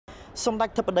សម្ដេច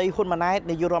ធិបតីហ៊ុនម៉ាណែត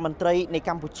នាយករដ្ឋមន្ត្រីនៃក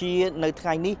ម្ពុជានៅថ្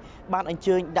ងៃនេះបានអញ្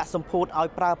ជើញដាក់សម្ពោធឲ្យ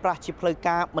ប្រើប្រាស់ជាផ្លូវ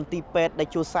ការមន្ទីរពេទ្យដែល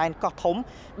ជួសែនកោះធំ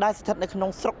ដែលស្ថិតនៅក្នុង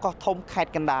ស្រុកកោះធំខេត្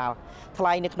តកណ្ដាលថ្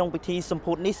លែងនៅក្នុងពិធីសម្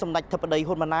ពោធនេះសម្ដេចធិបតី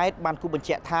ហ៊ុនម៉ាណែតបានគូបញ្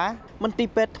ជាក់ថាមន្ទីរ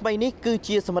ពេទ្យថ្មីនេះគឺ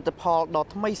ជាសមិទ្ធផលដ៏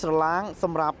ថ្មីស្រឡាងស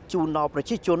ម្រាប់ជូនដល់ប្រ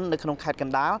ជាជននៅក្នុងខេត្តក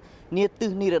ណ្ដាលនាទិស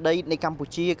និរតីនៃកម្ពុ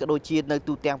ជាក៏ដូចជានៅ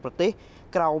ទូទាំងប្រទេស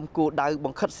ក្រោមគោលដៅប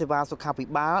ង្ខិតសេវាសុខាភិ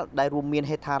បាលដែលរួមមាន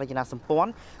ហេដ្ឋារចនាសម្ព័ន្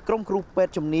ធក្រុមគ្រូពេទ្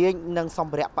យជំនាញនិងស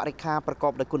ម្ភារៈបរិក្ខារប្រក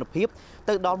បដោយគុណភាព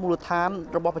ទៅដល់មូលដ្ឋាន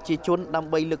របស់ប្រជាជនដើ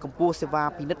ម្បីលើកកម្ពស់សេវា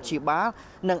ពិនិត្យព្យាបាល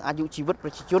និងអាយុជីវិតប្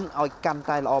រជាជនឲ្យកាន់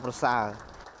តែល្អប្រសើរ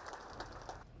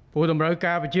ព្រោះតម្រូវ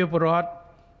ការប្រជាពលរដ្ឋ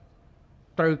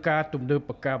ត្រូវការទំនើប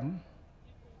កម្ម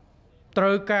ត្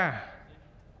រូវការ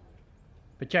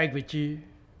បច្ចេកវិទ្យា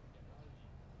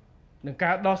និង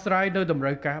ការដោះស្រាយនៅតម្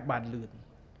រូវការបានលឿន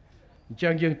អញ្ចឹ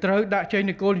ងយើងត្រូវដាក់ចេញ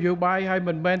នូវគោលនយោបាយឲ្យ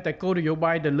មិនមែនតែគោលនយោ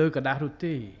បាយទៅលើกระดาษនោះ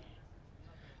ទេ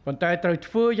ប៉ុន្តែត្រូវ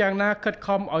ធ្វើយ៉ាងណាខិត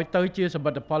ខំឲ្យទៅជាសមិ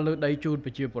ទ្ធផលលើដីជូនប្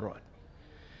រជាពលរដ្ឋ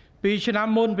ពីឆ្នាំ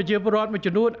មុនប្រជាពលរដ្ឋមួយ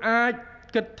ចំនួនអាច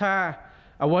គិតថា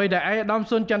អ្វីដែលឯកឧត្តម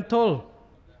សុនចន្ទថុល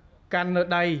កាន់នៅ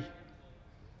ដៃ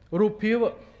រូបភាព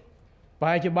ប្រ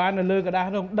ហែលជាបាននៅលើกระดาษ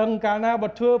នោះដឹងកាលណាបើ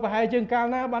ធ្វើប្រហែលជាងកាល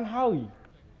ណាបានហើយ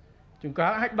ជាងកា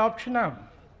លអាច10ឆ្នាំ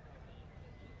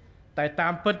តែតា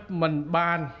មពិតមិន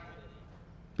បាន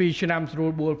2ឆ្នាំស្រួ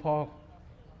លបួលផង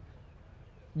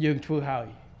យើងធ្វើហើយ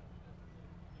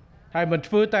មិន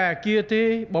ធ្វើតែអាគារទេ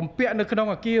បំពាក់នៅក្នុង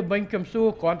អាគារវិញខ្ញុំសួរ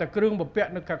គ្រាន់តែគ្រឿងបំពាក់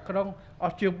នៅខាងក្នុងអ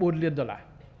ស់ជាង$4 លាន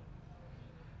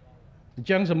អញ្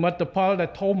ចឹងសមិទ្ធផលដែ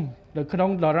លធំនៅក្នុង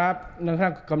ដរាបនៅខា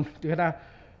ងគេថា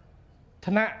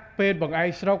ថ្នាក់ពេទ្យបង្អែក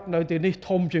ស្រុកនៅទីនេះ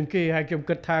ធំជាងគេហើយខ្ញុំ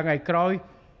គិតថាថ្ងៃក្រោយ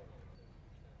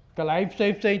កន្លែងផ្សេ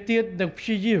ងទៀតនឹងព្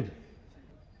យាយាម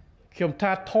ខ្ញុំ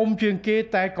ថាធំជាងគេ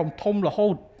តែកុំធំរហូ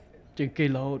តជាងគេ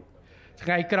រហូតថ្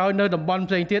ងៃក្រោយនៅតំបន់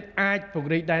ផ្សេងទៀតអាចព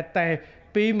ង្រីកដែរតែ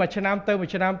ពីមួយឆ្នាំទៅមួយ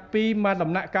ឆ្នាំពីមួយ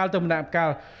ដំណាក់កាលទៅដំណាក់កាល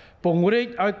ពង្រីក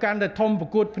ឲ្យកាន់តែធំប្រ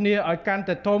កួតគ្នាឲ្យកាន់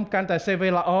តែធំកាន់តែសេវា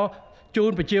ល្អជូ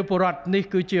នប្រជាពលរដ្ឋនេះ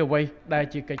គឺជាអ្វីដែល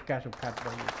ជាកិច្ចការសំខាន់រប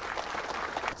ស់យើង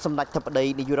សម្ដេចធិបតី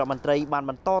នាយករដ្ឋមន្ត្រីបាន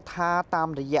បន្តថាតាម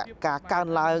រយៈការកើន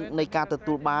ឡើងនៃការទ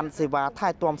ទួលបានសេវាថែ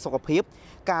ទាំសុខភាព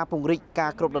ការពង្រីកកា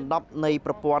រគ្របដណ្ដប់នៃ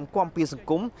ប្រព័ន្ធគាំពារសង្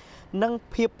គមនិង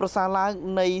ភាពប្រសើរឡើង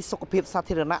នៃសុខភាពសា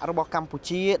ធារណៈរបស់កម្ពុ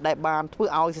ជាដែលបានធ្វើ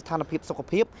ឲ្យស្ថានភាពសុខ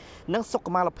ភាពនិងសុ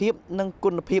ខុមាលភាពនិង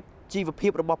គុណភាពជីវភា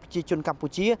ពរបស់ប្រជាជនកម្ពុ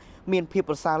ជាមានភាព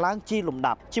ប្រសើរឡើងជាលំ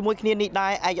ដាប់ជាមួយគ្នានេះដែ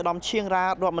រឯកឧត្តមឈៀងរ៉ារ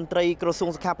ដ្ឋមន្ត្រីក្រសួង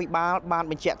សុខាភិបាលបាន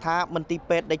បញ្ជាក់ថាមន្ទីរ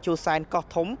ពេទ្យដែលជួសែនកោះ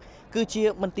ធំគឺជា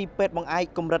មន្ទីរពេទ្យបង្អែក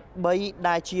កម្រិត3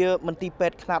ដែលជាមន្ទីរពេ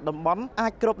ទ្យខ្នាតតំបន់អា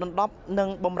ចគ្របដណ្ដប់និង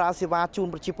បម្រើសេវាជូន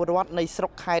ប្រជាពលរដ្ឋនៃស្រុ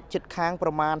កខេត្តជិតខាងប្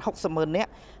រមាណ60,000 នា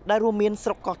ក់ដែលរួមមានស្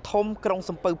រុកកោះធំក្រុង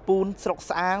សំពៅពូនស្រុក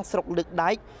ស្អាងស្រុកលើក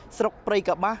ដែកស្រុកព្រៃក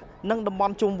បាសនិងតំប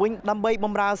ន់ជុំវិញដើម្បីប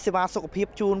ម្រើសេវាសុខភាព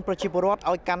ជូនប្រជាពលរដ្ឋ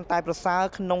ឲ្យកាន់តែប្រសើរ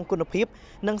ក្នុងគុណភាព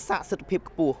និងស័ក្តិសិទ្ធិភាព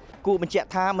ខ្ពស់គួរបញ្ជាក់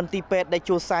ថាមន្ទីរពេទ្យដែល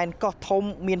ជួសែនកោះធំ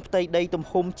មានផ្ទៃដីទំ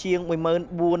ហំជាង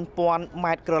 14,000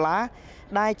 ម៉ែត្រក្រឡា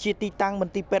ដែលជាទីតាំងម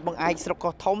ន្ទីរពេទ្យបង្អែកស្រុក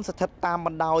កោះធំស្ថិតតាមប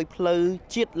ណ្ដោយផ្លូវ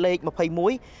ជាតិលេខ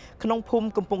21ក្នុងភូមិ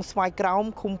កំពង់ស្វាយក្រោម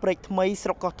ឃុំព្រែកថ្មីស្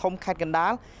រុកកោះធំខេត្តកណ្ដា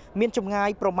លមានចម្ងាយ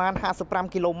ប្រមាណ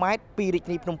55 គីឡូម៉ែត្រពីរាជ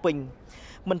ធានីភ្នំពេញ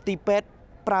មន្ទីរពេទ្យ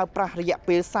ប្រើប្រាស់រយៈ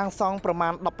ពេលសាងសង់ប្រមា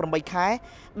ណ18 ខែ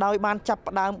ដោយបានចាប់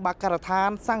ផ្ដើមបើកការដ្ឋាន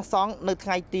សាងសង់នៅថ្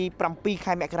ងៃទី7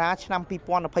 ខែមករាឆ្នាំ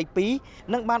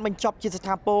2022និងបានបញ្ចប់ជាស្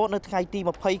ថាពរនៅថ្ងៃទី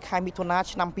20 ខែមិថុនា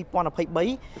ឆ្នាំ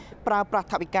2023ប្រើប្រាស់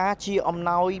ថវិកាជាអំ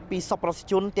ណោយពីសប្បុរស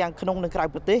ជនទាំងក្នុងនិងក្រៅ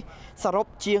ប្រទេសសរុប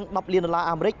ជាង$10 លាន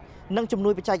អាមេរិកនិងជំនួ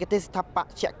យបច្ចេកទេសស្ថាបត្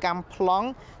យកម្មប្លង់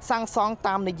សាងសង់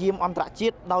តាមនាយាមអន្តរជា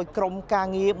តិដោយក្រុមការ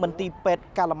ងារមន្ទីរពេទ្យ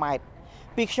កាឡាម៉ែត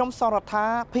ពីខ្ញុំសរដ្ឋា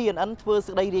PNN ធ្វើ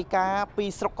សេចក្តីរាយការណ៍ពី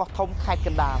ស្រុកកោះធំខេត្តក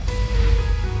ណ្ដាល